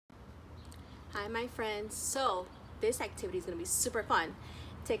Hi my friends, so this activity is going to be super fun.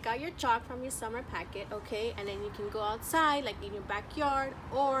 Take out your chalk from your summer packet, okay, and then you can go outside like in your backyard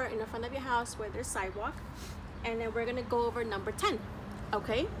or in the front of your house where there's sidewalk, and then we're going to go over number 10,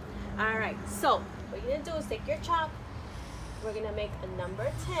 okay? Alright, so what you're going to do is take your chalk, we're going to make a number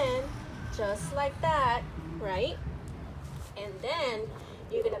 10 just like that, right? And then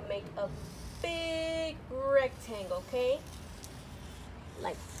you're going to make a big rectangle, okay,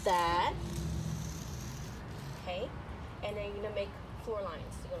 like that. Okay, and then you're gonna make 4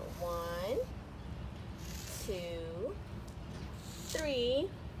 lines. You're gonna 1, 2, 3,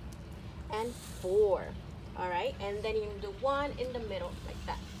 and 4. All right, and then you're gonna do 1 in the middle like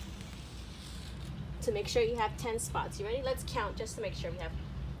that. To make sure you have 10 spots. You ready? Let's count just to make sure we have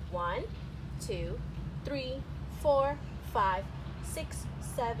 1, 2, 3, 4, 5, 6,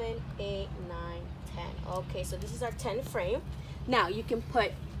 7, 8, 9, 10. Okay, so this is our 10 frame. Now you can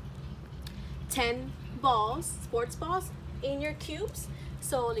put 10 balls, sports balls, in your cubes.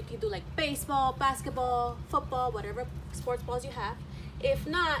 So you can do like baseball, basketball, football, whatever sports balls you have. If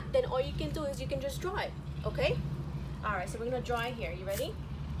not, then all you can do is you can just draw it, okay? All right, so we're gonna draw it here. You ready?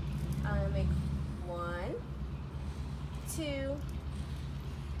 I'm gonna make 1, 2,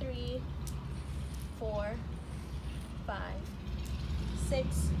 3, 4, 5,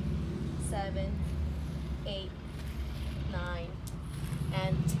 6, 7, 8, 9,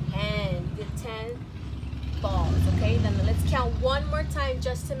 and 10. The 10 balls, okay? Then let's count one more time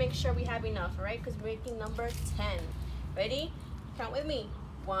just to make sure we have enough, all right? Because we're making number 10. Ready? Count with me.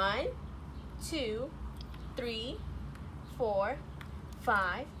 1, 2, 3, 4,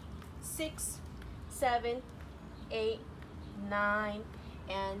 5, 6, 7, 8, 9,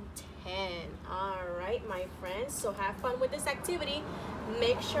 and 10. All right, my friends. So have fun with this activity.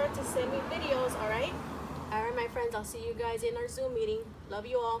 Make sure to send me videos, all right? All right, my friends. I'll see you guys in our Zoom meeting. Love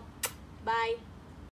you all. Bye.